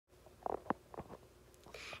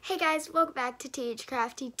Hey guys, welcome back to TH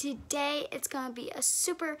Crafty. Today it's going to be a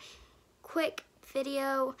super quick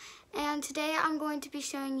video, and today I'm going to be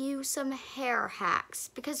showing you some hair hacks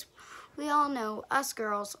because we all know us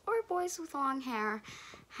girls or boys with long hair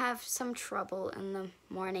have some trouble in the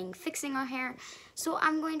morning fixing our hair. So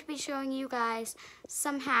I'm going to be showing you guys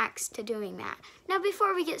some hacks to doing that. Now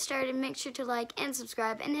before we get started, make sure to like and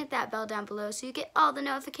subscribe and hit that bell down below so you get all the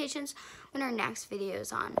notifications when our next video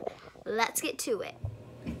is on. Let's get to it.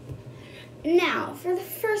 Now, for the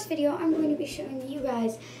first video, I'm going to be showing you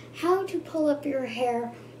guys how to pull up your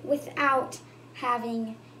hair without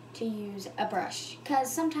having to use a brush.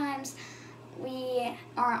 Because sometimes we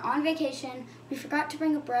are on vacation, we forgot to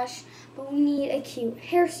bring a brush, but we need a cute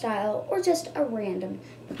hairstyle or just a random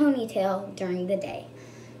ponytail during the day.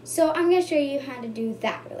 So I'm going to show you how to do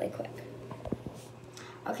that really quick.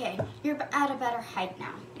 Okay, you're at a better height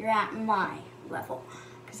now. You're at my level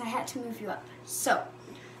because I had to move you up. So,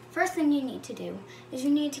 first thing you need to do is you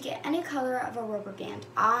need to get any color of a rubber band.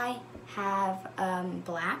 I have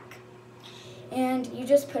black, and you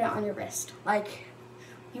just put it on your wrist like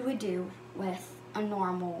you would do with a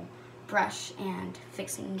normal brush and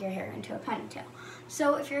fixing your hair into a ponytail.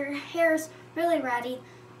 So if your hair's really ratty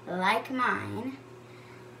like mine,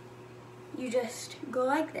 you just go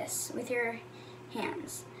like this with your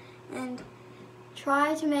hands and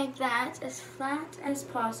try to make that as flat as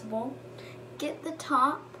possible. Get the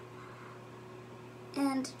top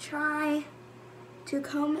and try to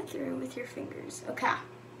comb it through with your fingers. Okay,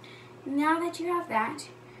 now that you have that,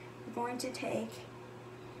 you're going to take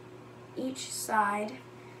each side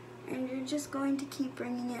and you're just going to keep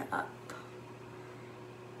bringing it up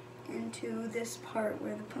into this part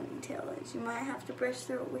where the ponytail is. You might have to brush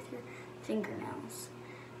through it with your fingernails,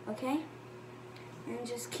 okay? And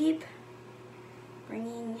just keep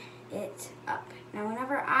bringing it up. Now,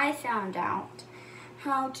 whenever I found out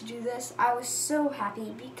how to do this, I was so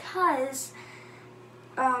happy because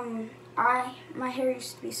my hair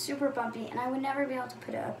used to be super bumpy and I would never be able to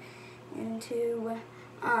put it up into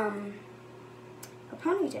a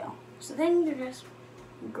ponytail. So then you just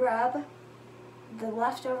grab the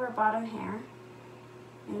leftover bottom hair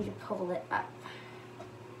and you pull it up.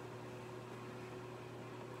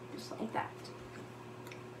 Just like that.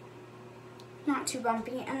 Not too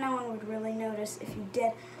bumpy, and no one would really notice if you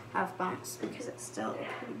did have bumps because it's still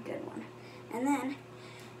a pretty good one. And then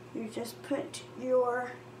you just put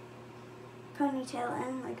your ponytail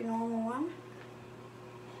in like a normal one.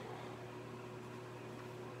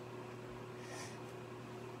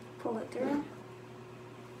 Pull it through.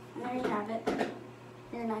 And there you have it.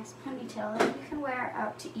 Your nice ponytail that you can wear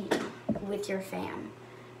out to eat with your fam.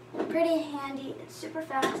 Pretty handy, it's super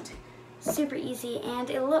fast, super easy,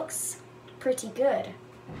 and it looks pretty good.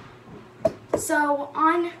 So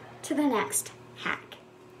on to the next hack.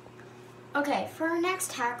 Okay, for our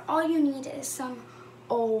next hack, all you need is some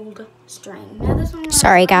old string. Now this one.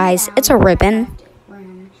 Sorry guys, it's a ribbon.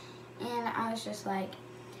 And I was just like,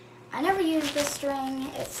 I never use this string.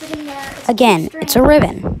 It's sitting there. It's a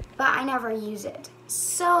ribbon. But I never use it.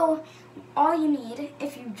 So all you need,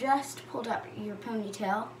 if you just pulled up your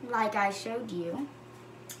ponytail like I showed you,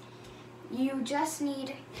 you just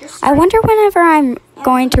need your string. I wonder whenever I'm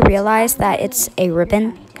going to realize that it's a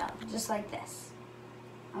ribbon. Just like this.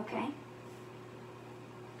 Okay?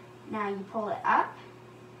 Now you pull it up.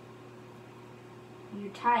 You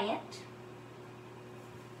tie it.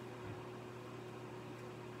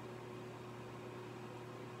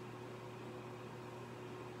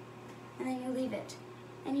 And then you leave it.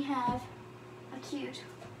 And you have a cute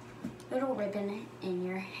little ribbon in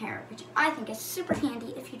your hair, which I think is super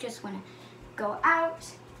handy if you just want to go out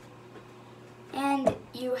and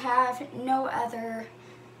you have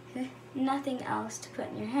nothing else to put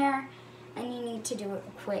in your hair and you need to do it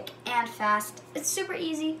quick and fast. It's super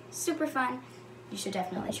easy, super fun. You should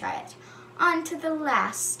definitely try it. On to the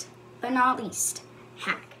last but not least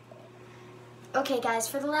hack. Okay guys,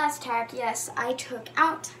 for the last hack, yes, I took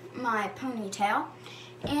out my ponytail,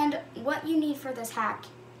 and what you need for this hack,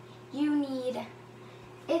 you need,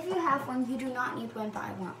 if you have one, you do not need one, but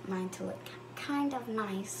I want mine to look kind of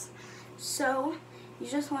nice. So you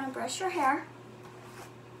just want to brush your hair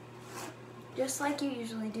just like you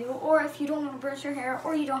usually do, or if you don't want to brush your hair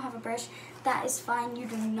or you don't have a brush, that is fine. You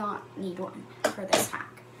do not need one for this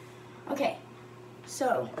hack. Okay,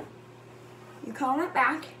 so you comb it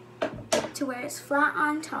back to where it's flat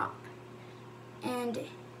on top and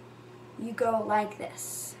you go like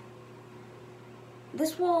this.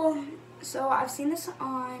 So I've seen this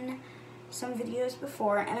on some videos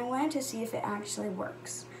before and I wanted to see if it actually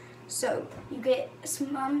works. So you get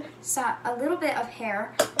a little bit of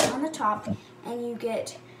hair on the top and you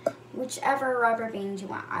get whichever rubber bands you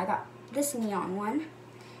want. I got this neon one,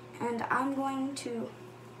 and I'm going to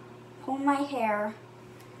pull my hair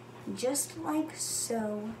just like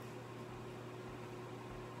so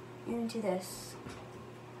into this.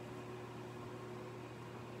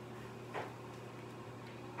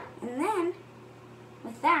 And then,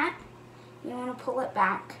 with that, you want to pull it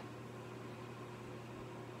back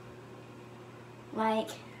like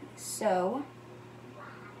so,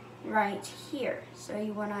 right here. So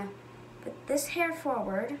you want to put this hair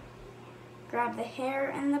forward, grab the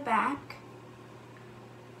hair in the back,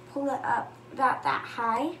 pull it up about that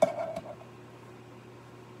high,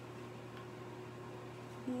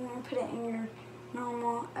 and you're going to put it in your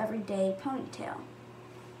normal everyday ponytail.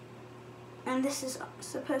 And this is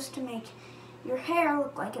supposed to make your hair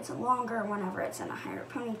look like it's longer whenever it's in a higher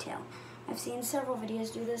ponytail. I've seen several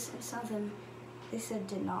videos do this, and some of them, they said,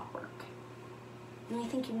 did not work. And I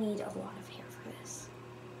think you need a lot of hair for this.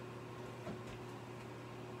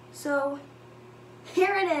 So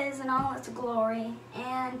here it is in all its glory,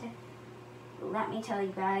 and let me tell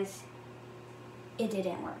you guys, it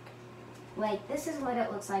didn't work. Like, this is what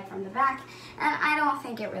it looks like from the back, and I don't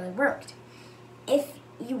think it really worked. If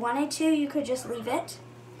you wanted to, you could just leave it,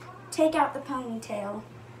 take out the ponytail,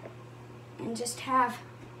 and just have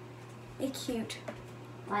a cute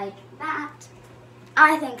like that.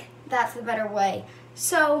 I think that's the better way.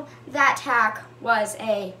 So that hack was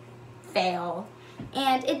a fail,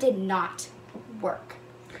 and it did not work.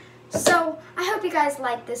 So I hope you guys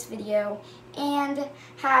liked this video, and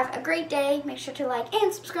have a great day. Make sure to like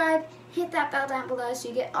and subscribe. Hit that bell down below so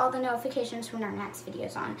you get all the notifications when our next video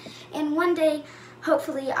is on. And one day,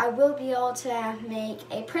 hopefully, I will be able to make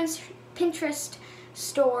a Pinterest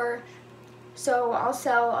store. So I'll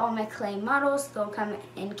sell all my clay models. They'll come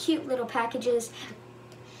in cute little packages,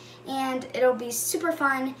 and it'll be super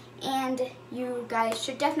fun, and you guys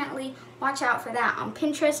should definitely watch out for that on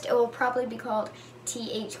Pinterest. It will probably be called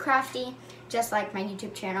TH Crafty, just like my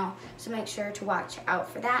YouTube channel. So make sure to watch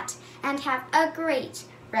out for that, and have a great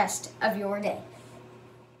rest of your day.